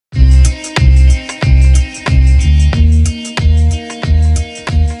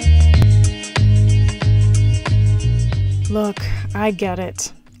Look, I get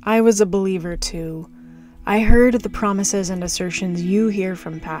it. I was a believer too. I heard the promises and assertions you hear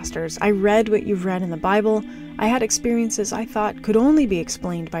from pastors. I read what you've read in the Bible. I had experiences I thought could only be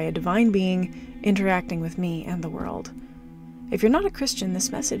explained by a divine being interacting with me and the world. If you're not a Christian,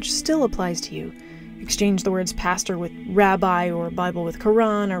 this message still applies to you. Exchange the words pastor with rabbi or Bible with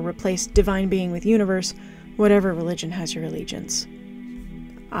Quran, or replace divine being with universe, whatever religion has your allegiance.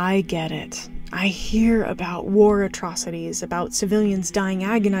 I get it. I hear about war atrocities, about civilians dying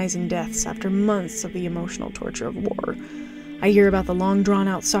agonizing deaths after months of the emotional torture of war. I hear about the long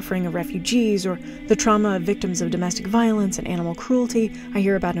drawn-out suffering of refugees, or the trauma of victims of domestic violence and animal cruelty. I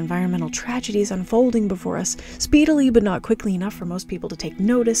hear about environmental tragedies unfolding before us, speedily but not quickly enough for most people to take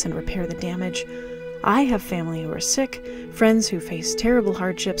notice and repair the damage. I have family who are sick, friends who face terrible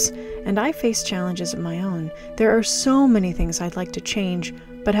hardships, and I face challenges of my own. There are so many things I'd like to change,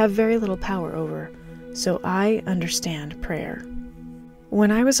 but have very little power over. So I understand prayer.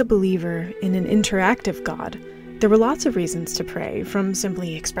 When I was a believer in an interactive God, there were lots of reasons to pray, from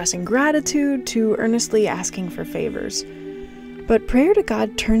simply expressing gratitude to earnestly asking for favors. But prayer to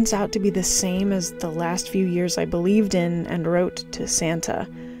God turns out to be the same as the last few years I believed in and wrote to Santa.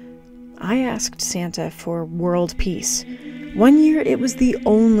 I asked Santa for world peace. One year it was the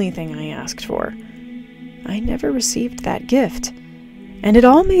only thing I asked for. I never received that gift. And it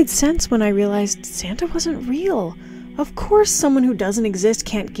all made sense when I realized Santa wasn't real. Of course someone who doesn't exist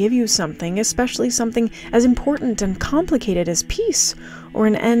can't give you something, especially something as important and complicated as peace or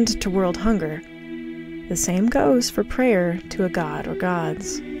an end to world hunger. The same goes for prayer to a god or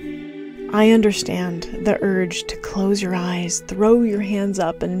gods. I understand the urge to close your eyes, throw your hands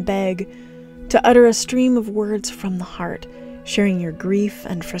up and beg, to utter a stream of words from the heart, sharing your grief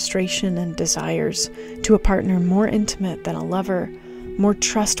and frustration and desires to a partner more intimate than a lover, more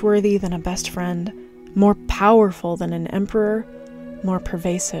trustworthy than a best friend, more powerful than an emperor, more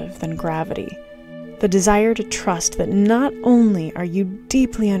pervasive than gravity. The desire to trust that not only are you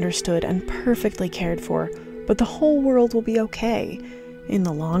deeply understood and perfectly cared for, but the whole world will be okay, in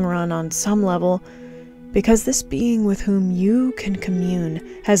the long run on some level, because this being with whom you can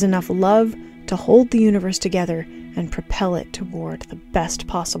commune has enough love to hold the universe together and propel it toward the best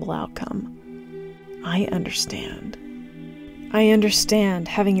possible outcome. I understand. I understand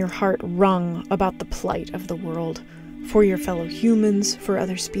having your heart wrung about the plight of the world, for your fellow humans, for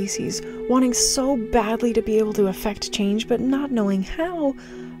other species, wanting so badly to be able to affect change, but not knowing how,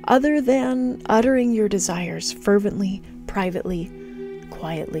 other than uttering your desires fervently, privately,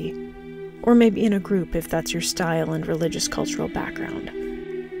 quietly, or maybe in a group if that's your style and religious cultural background.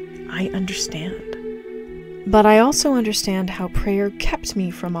 I understand. But I also understand how prayer kept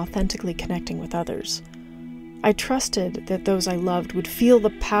me from authentically connecting with others. I trusted that those I loved would feel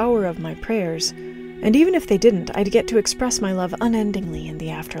the power of my prayers, and even if they didn't, I'd get to express my love unendingly in the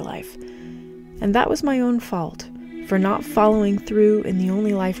afterlife. And that was my own fault, for not following through in the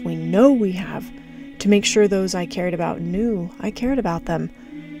only life we know we have, to make sure those I cared about knew I cared about them,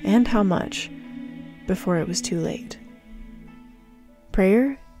 and how much, before it was too late.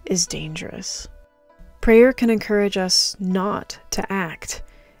 Prayer is dangerous. Prayer can encourage us not to act.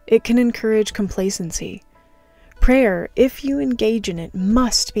 It can encourage complacency. Prayer, if you engage in it,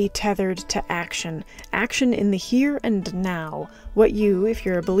 must be tethered to action. Action in the here and now, what you, if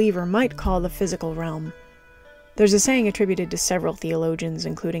you're a believer, might call the physical realm. There's a saying attributed to several theologians,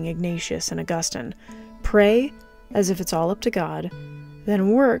 including Ignatius and Augustine: pray as if it's all up to God,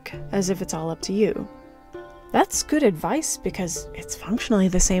 then work as if it's all up to you. That's good advice because it's functionally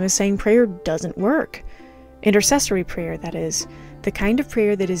the same as saying prayer doesn't work. Intercessory prayer, that is, the kind of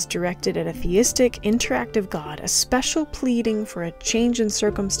prayer that is directed at a theistic, interactive God, a special pleading for a change in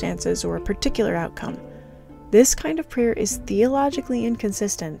circumstances or a particular outcome. This kind of prayer is theologically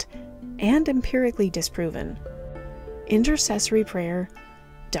inconsistent and empirically disproven. Intercessory prayer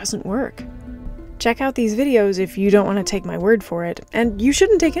doesn't work. Check out these videos if you don't want to take my word for it, and you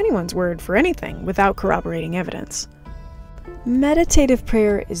shouldn't take anyone's word for anything without corroborating evidence. Meditative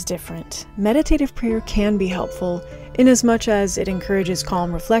prayer is different. Meditative prayer can be helpful inasmuch as it encourages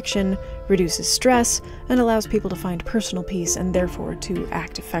calm reflection, reduces stress, and allows people to find personal peace and therefore to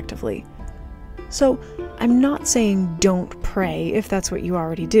act effectively. So, I'm not saying don't pray if that's what you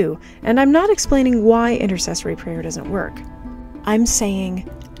already do, and I'm not explaining why intercessory prayer doesn't work. I'm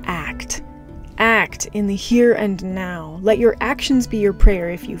saying act. Act in the here and now. Let your actions be your prayer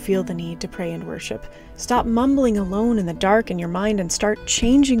if you feel the need to pray and worship. Stop mumbling alone in the dark in your mind and start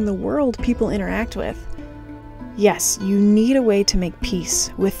changing the world people interact with. Yes, you need a way to make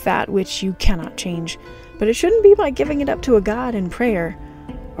peace with that which you cannot change, but it shouldn't be by giving it up to a god in prayer,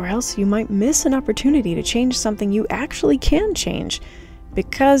 or else you might miss an opportunity to change something you actually can change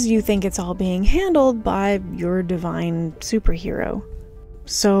because you think it's all being handled by your divine superhero.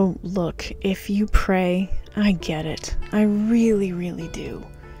 So look, if you pray, I get it. I really, really do.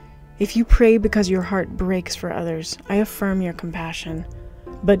 If you pray because your heart breaks for others, I affirm your compassion.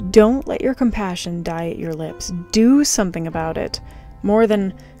 But don't let your compassion die at your lips. Do something about it. More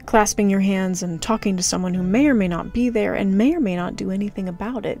than clasping your hands and talking to someone who may or may not be there and may or may not do anything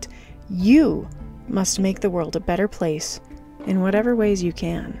about it. You must make the world a better place in whatever ways you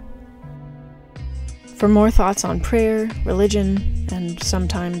can. For more thoughts on prayer, religion, and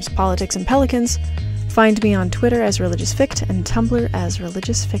sometimes politics and pelicans, find me on Twitter as ReligiousFict and Tumblr as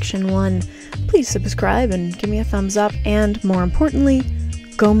ReligiousFiction1. Please subscribe and give me a thumbs up, and more importantly,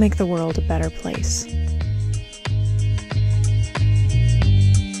 go make the world a better place.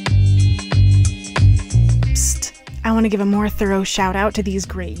 Psst! I want to give a more thorough shout out to these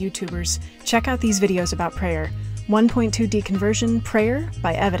great YouTubers. Check out these videos about prayer. 1.2 Deconversion, Prayer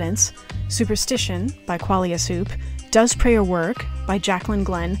by Evidence, Superstition by Qualia Soup, Does Prayer Work by Jacqueline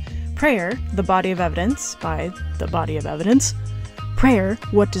Glenn, Prayer, The Body of Evidence by The Body of Evidence, Prayer,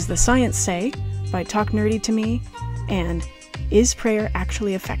 What Does the Science Say by Talk Nerdy to Me, and Is Prayer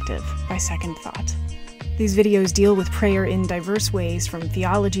Actually Effective by Second Thought. These videos deal with prayer in diverse ways, from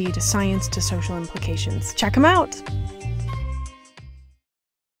theology to science to social implications. Check them out!